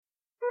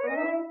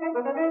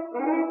Boys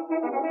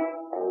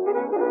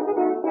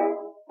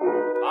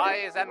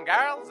and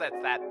girls, it's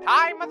that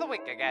time of the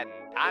week again.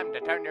 Time to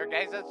turn your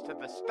gazes to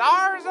the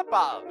stars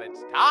above.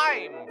 It's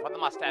time for the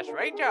Mustache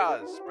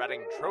Rangers,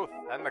 spreading truth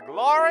and the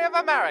glory of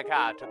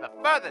America to the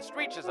furthest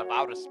reaches of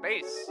outer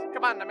space.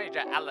 Commander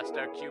Major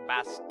Alistair Q.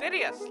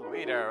 Bastidius,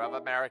 leader of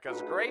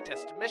America's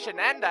greatest mission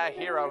and a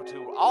hero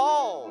to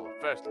all.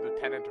 First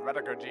Lieutenant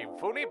Rediger G.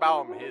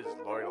 Funibaum, his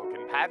loyal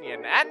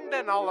companion and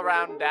an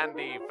all-around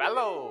dandy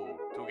fellow.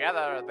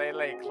 Together, they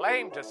lay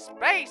claim to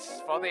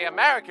space for the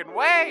American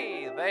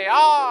way. They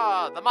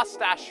are the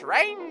Mustache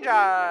Rangers.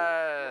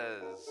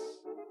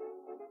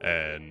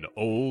 An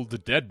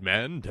old dead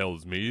man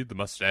tells me the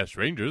Mustache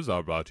Rangers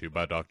are brought to you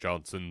by Doc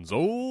Johnson's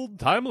Old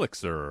Time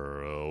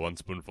Elixir. 1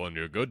 spoonful and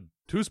you're good,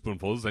 2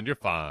 spoonfuls and you're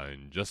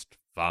fine, just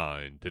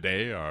fine.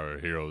 Today, our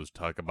heroes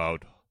talk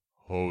about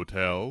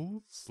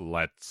hotels.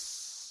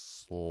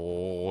 Let's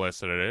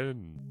listen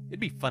in. It'd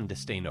be fun to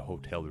stay in a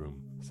hotel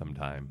room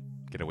sometime.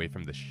 Get away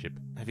from the ship.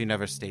 Have you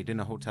never stayed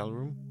in a hotel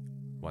room?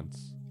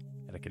 Once.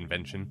 At a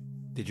convention.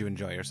 Did you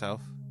enjoy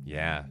yourself?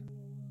 Yeah.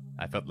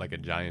 I felt like a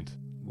giant.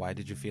 Why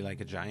did you feel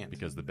like a giant?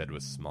 Because the bed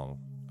was small.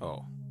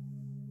 Oh.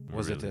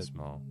 Really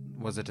small.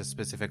 Was it a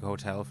specific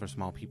hotel for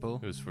small people?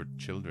 It was for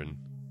children.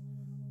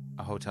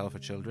 A hotel for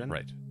children?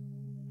 Right.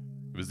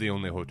 It was the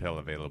only hotel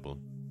available.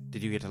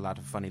 Did you get a lot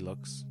of funny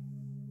looks?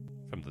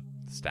 From the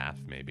staff,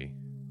 maybe.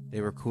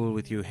 They were cool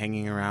with you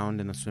hanging around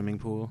in the swimming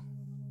pool?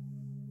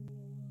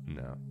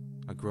 No.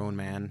 A grown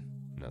man?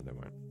 No, they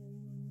weren't.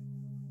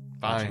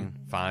 Watching.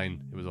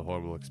 Fine. It was a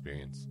horrible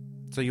experience.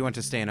 So you want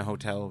to stay in a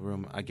hotel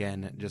room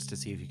again just to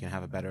see if you can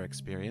have a better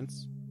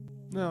experience?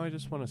 No, I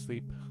just want to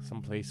sleep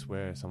someplace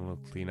where someone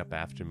will clean up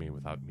after me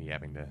without me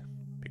having to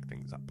pick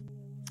things up.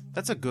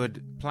 That's a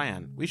good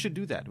plan. We should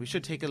do that. We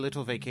should take a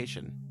little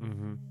vacation.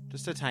 Mm-hmm.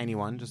 Just a tiny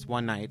one, just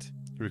one night.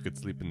 We could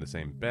sleep in the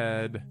same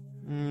bed.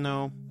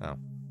 No. Oh.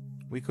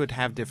 We could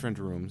have different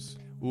rooms.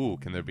 Ooh,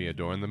 can there be a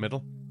door in the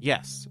middle?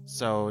 Yes.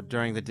 So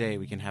during the day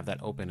we can have that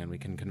open and we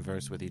can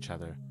converse with each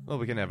other. Well,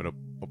 we can have it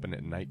open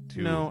at night,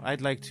 too. No,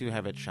 I'd like to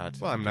have it shut.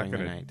 Well, I'm not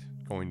going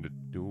to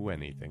do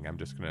anything. I'm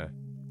just going to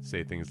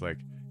say things like,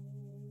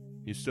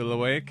 "You still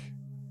awake?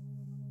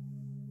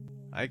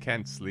 I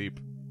can't sleep."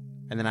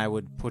 And then I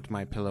would put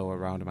my pillow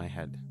around my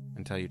head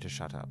and tell you to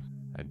shut up.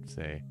 I'd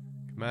say,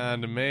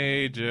 "Commander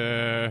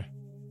Major.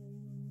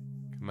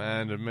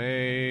 Commander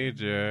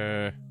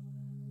Major.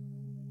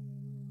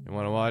 You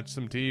want to watch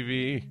some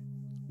TV?"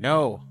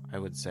 No, I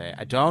would say.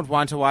 I don't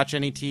want to watch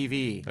any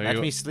TV. Let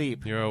me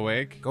sleep. You're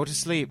awake? Go to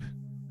sleep.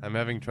 I'm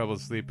having trouble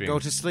sleeping. Go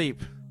to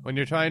sleep. When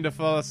you're trying to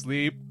fall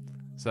asleep,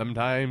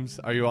 sometimes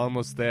are you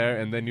almost there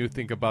and then you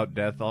think about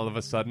death all of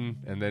a sudden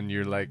and then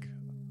you're like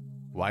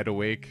wide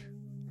awake?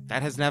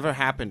 That has never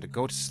happened.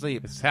 Go to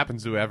sleep. This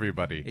happens to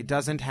everybody. It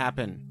doesn't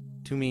happen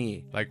to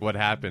me. Like what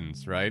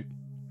happens, right?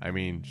 I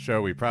mean,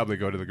 sure, we probably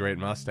go to the Great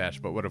Mustache,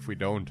 but what if we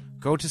don't?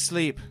 Go to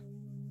sleep.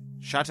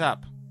 Shut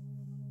up.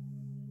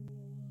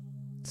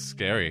 It's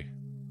scary.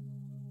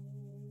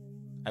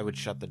 I would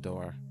shut the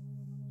door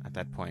at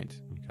that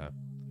point. Okay.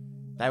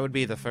 That would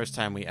be the first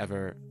time we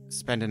ever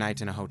spend a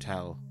night in a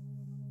hotel.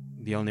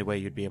 The only way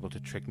you'd be able to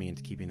trick me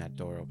into keeping that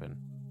door open.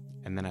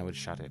 And then I would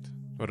shut it.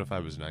 What if I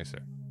was nicer?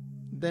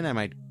 Then I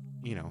might,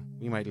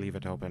 we might leave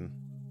it open.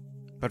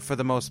 But for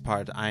the most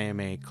part, I am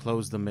a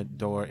close the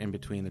door in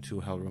between the two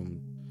hell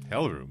rooms.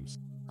 Hell rooms?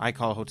 I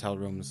call hotel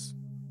rooms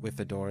with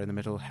the door in the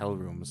middle hell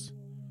rooms.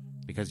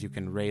 Because you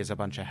can raise a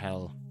bunch of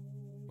hell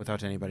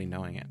without anybody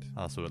knowing it.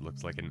 Also, it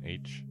looks like an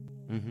H.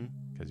 Mm-hmm.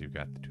 Because you've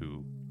got the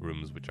two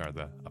rooms, which are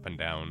the up and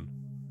down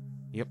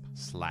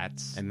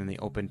slats. And then the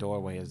open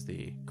doorway is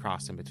the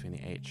cross in between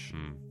the H.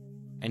 Mm.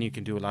 And you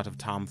can do a lot of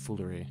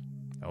tomfoolery.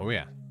 Oh,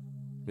 yeah.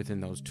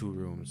 Within those two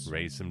rooms.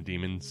 Raise some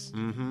demons.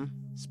 Mm-hmm.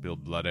 Spill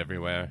blood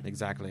everywhere.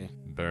 Exactly.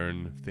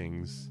 Burn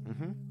things.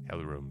 Mm-hmm.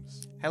 Hell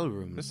rooms. Hell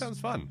rooms. This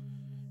sounds fun.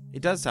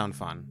 It does sound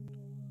fun.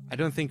 I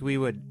don't think we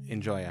would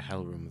enjoy a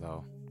hell room,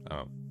 though.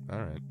 Oh, all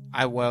right.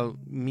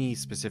 Me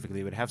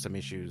specifically would have some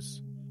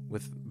issues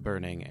with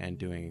burning and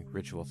doing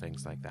ritual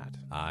things like that.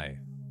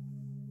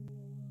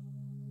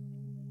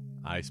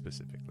 I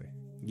specifically.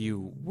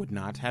 You would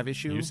not have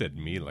issues? You said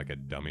me like a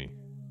dummy.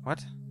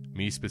 What?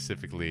 Me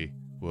specifically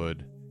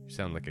would. You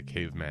sound like a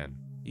caveman.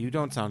 You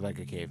don't sound like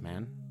a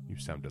caveman. You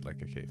sounded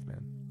like a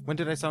caveman. When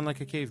did I sound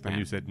like a caveman? When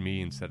you said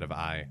me instead of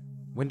I.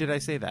 When did I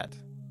say that?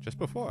 Just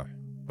before.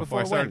 Before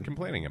I started when?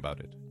 complaining about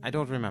it. I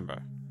don't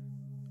remember.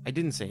 I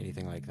didn't say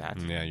anything like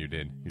that. Yeah, you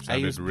did. You I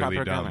sounded used really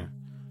proper dumb. grammar.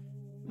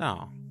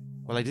 No.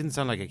 Well, I didn't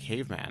sound like a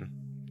caveman.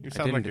 You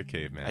sound like a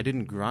caveman. I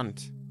didn't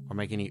grunt or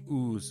make any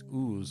oohs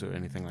or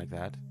anything like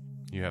that.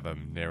 You have a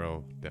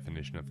narrow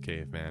definition of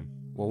caveman.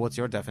 Well, what's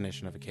your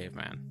definition of a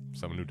caveman?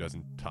 Someone who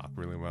doesn't talk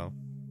really well.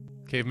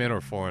 Cavemen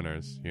or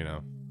foreigners,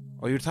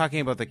 Oh, you're talking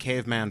about the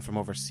caveman from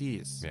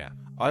overseas. Yeah.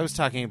 I was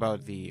talking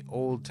about the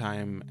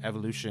old-time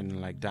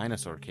evolution, like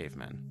dinosaur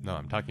cavemen. No,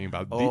 I'm talking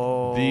about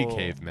Oh. the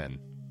cavemen.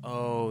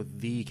 Oh,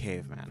 the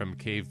caveman. From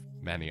Cave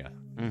Mania.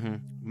 Mm-hmm.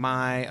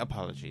 My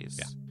apologies.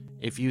 Yeah.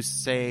 If you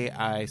say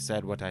I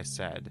said what I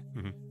said,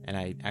 Mhm. and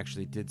I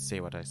actually did say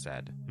what I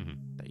said, Mhm.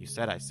 that you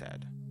said I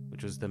said,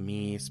 which was the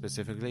me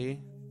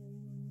specifically,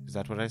 is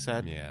that what I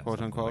said? Yeah, quote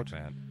something unquote.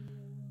 like that.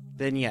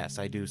 Then yes,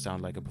 I do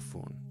sound like a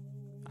buffoon.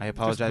 I Just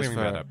apologize clearing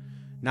that for up.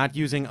 not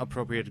using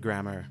appropriate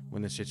grammar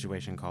when the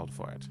situation called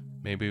for it.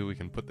 Maybe we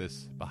can put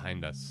this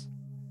behind us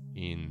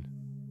in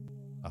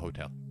a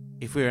hotel.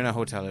 If we were in a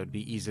hotel, it would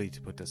be easy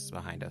to put this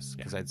behind us,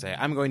 because I'd say,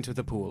 I'm going to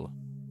the pool.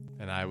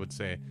 And I would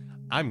say,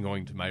 I'm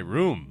going to my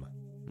room.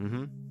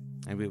 Mm-hmm.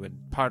 And we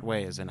would part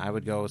ways, and I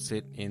would go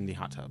sit in the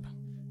hot tub.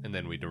 And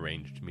then we'd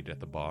arrange to meet at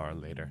the bar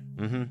later.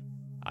 Mm-hmm.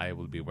 I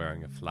will be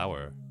wearing a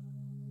flower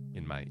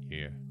in my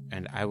ear.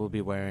 And I will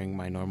be wearing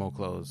my normal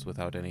clothes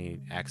without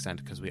any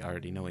accent, because we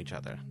already know each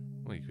other.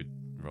 Well, you could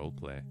role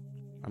play.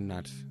 I'm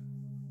not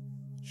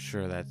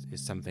sure that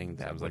is something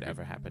that Sounds would like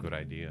ever a happen. good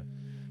idea.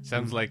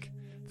 Sounds like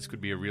this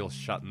could be a real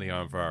shot in the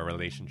arm for our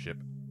relationship.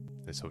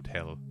 This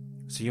hotel.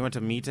 So you want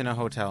to meet in a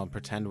hotel and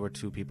pretend we're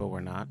two people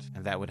we're not,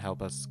 and that would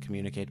help us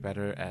communicate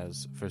better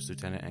as First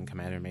Lieutenant and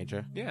Commander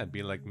Major? Yeah, it'd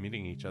be like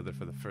meeting each other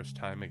for the first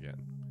time again.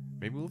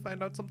 Maybe we'll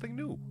find out something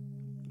new.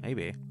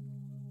 Maybe.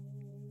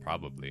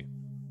 Probably.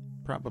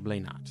 Probably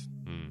not.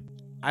 Hmm.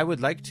 I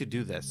would like to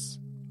do this,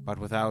 but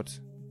without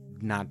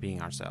not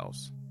being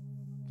ourselves.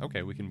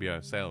 Okay, we can be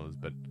ourselves,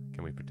 but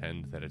can we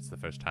pretend that it's the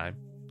first time?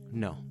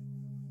 No.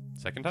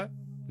 Second time?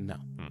 No.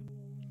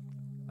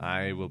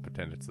 I will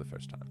pretend it's the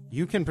first time.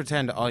 You can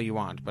pretend all you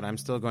want, but I'm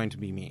still going to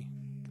be me.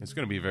 It's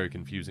going to be very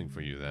confusing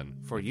for you then.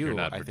 For if you, you're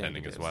not I think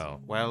pretending it as is.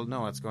 well. Well,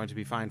 no, it's going to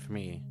be fine for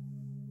me.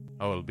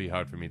 Oh, it'll be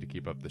hard for me to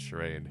keep up the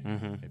charade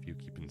Mm-hmm. if you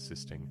keep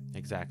insisting.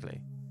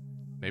 Exactly.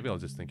 Maybe I'll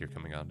just think you're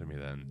coming on to me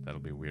then. That'll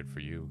be weird for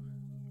you.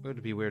 It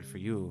would be weird for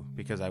you,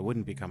 because I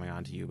wouldn't be coming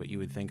on to you, but you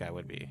would think I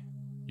would be.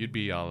 You'd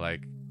be all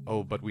like,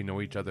 oh, but we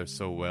know each other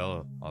so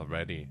well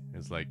already.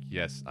 It's like,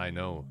 yes, I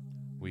know.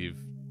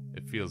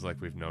 It feels like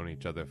we've known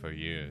each other for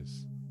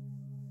years.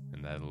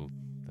 And that'll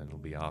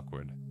be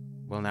awkward.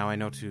 Well, now I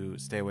know to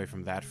stay away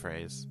from that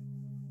phrase.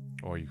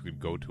 Or you could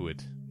go to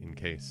it in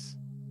case,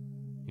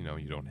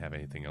 you don't have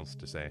anything else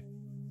to say.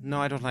 No,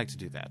 I don't like to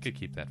do that. You could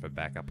keep that for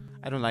backup.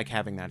 I don't like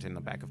having that in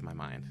the back of my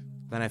mind.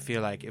 Then I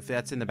feel like, if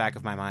that's in the back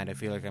of my mind, I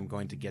feel like I'm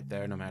going to get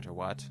there no matter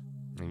what.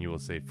 And you will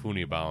say,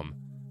 Funibaum,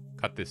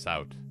 cut this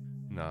out.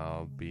 And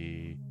I'll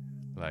be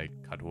like,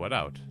 cut what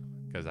out?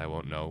 Because I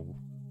won't know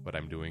what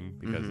I'm doing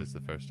because it's the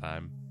first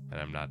time and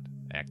I'm not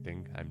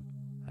acting.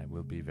 I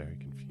will be very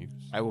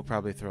confused. I will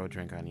probably throw a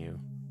drink on you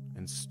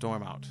and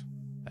storm out.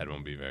 That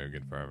won't be very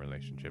good for our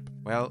relationship.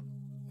 Well,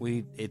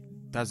 it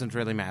doesn't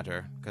really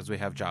matter because we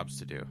have jobs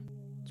to do.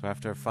 So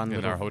after a fun In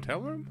little... our hotel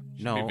room?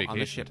 Should No, be on the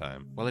vacation ship.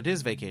 time. Well, it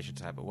is vacation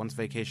time, but once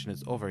vacation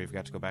is over, you've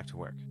got to go back to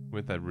work.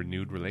 With a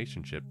renewed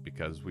relationship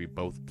because we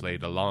both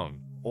played along.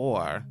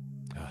 Or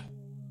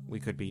we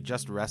could be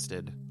just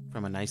rested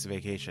from a nice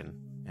vacation,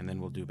 and then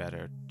we'll do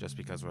better just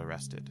because we're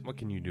rested. What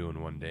can you do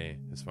in one day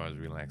as far as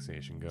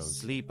relaxation goes?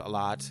 Sleep a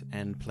lot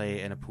and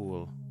play in a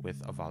pool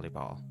with a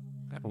volleyball.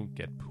 I don't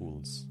get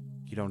pools.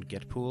 You don't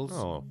get pools?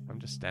 No, I'm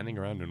just standing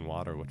around in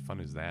water. What fun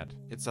is that?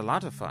 It's a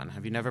lot of fun.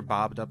 Have you never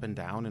bobbed up and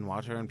down in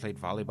water and played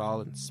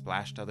volleyball and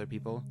splashed other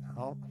people?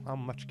 How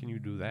much can you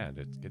do that?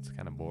 It gets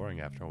kind of boring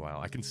after a while.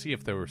 I can see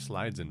if there were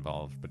slides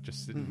involved, but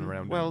just sitting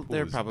around in a Well, pool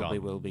there is probably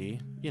dumb. will be.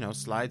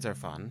 Slides are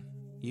fun.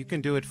 You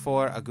can do it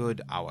for a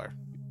good hour.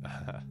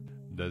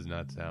 Does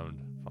not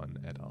sound fun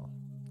at all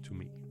to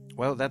me.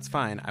 Well, that's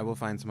fine. I will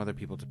find some other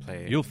people to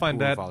play. You'll find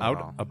pool that volleyball.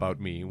 out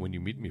about me when you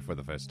meet me for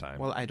the first time.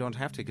 Well, I don't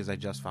have to because I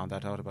just found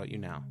that out about you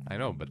now. I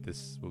know, but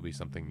this will be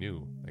something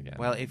new again.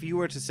 Well, if you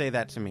were to say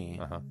that to me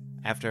Uh-huh.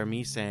 after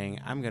me saying,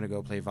 I'm going to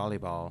go play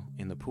volleyball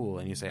in the pool,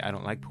 and you say, I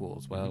don't like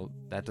pools, well,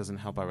 that doesn't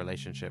help our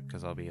relationship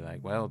because I'll be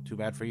like, well, too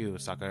bad for you,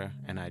 sucker,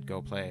 and I'd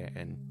go play,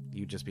 and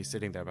you'd just be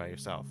sitting there by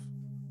yourself.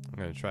 I'm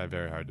going to try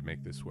very hard to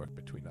make this work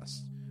between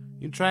us.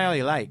 You try all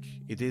you like.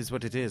 It is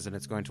what it is, and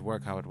it's going to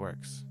work how it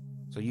works.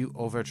 So you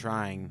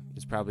over-trying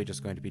is probably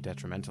just going to be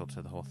detrimental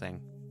to the whole thing.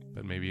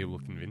 But maybe it will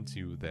convince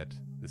you that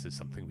this is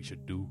something we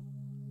should do.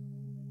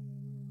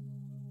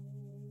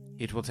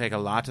 It will take a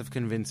lot of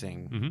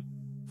convincing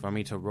Mm-hmm. for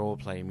me to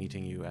role-play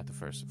meeting you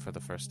for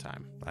the first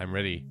time. I'm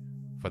ready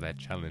for that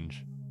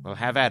challenge. Well,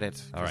 have at it,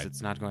 All because right.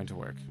 it's not going to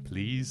work.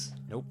 Please?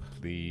 Nope.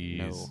 Please?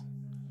 No.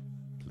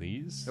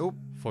 Please? Nope.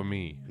 For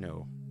me?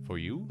 No. For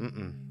you?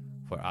 Mm-mm.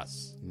 For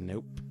us?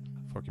 Nope.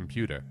 For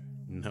computer?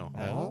 No.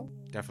 Oh?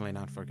 Definitely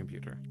not for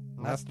computer.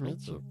 Nice to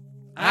meet you.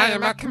 I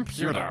am a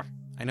computer.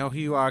 I know who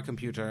you are,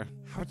 computer.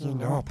 How do you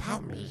know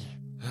about me?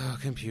 Oh,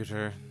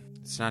 computer.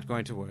 It's not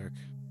going to work.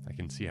 I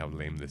can see how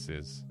lame this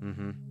is.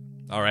 Mm-hmm.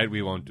 All right,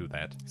 we won't do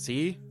that.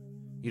 See?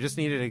 You just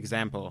needed an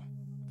example.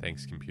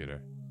 Thanks,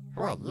 computer.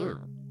 Who are you?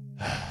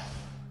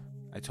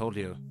 I told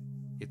you.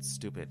 It's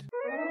stupid.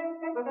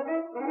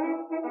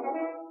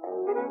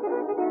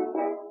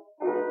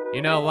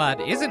 You know what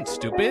isn't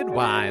stupid?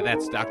 Why,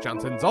 that's Doc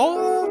Johnson's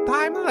old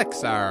old-time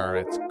elixir.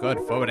 It's good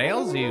for what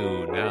ails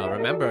you. Now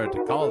remember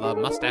to call the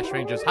Mustache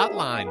Rangers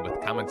hotline with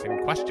comments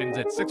and questions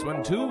at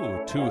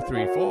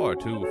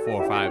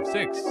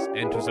 612-234-2456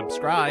 and to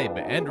subscribe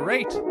and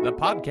rate the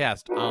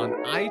podcast on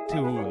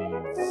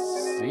iTunes.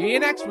 See you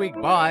next week,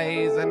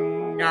 boys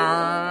and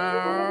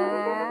girls.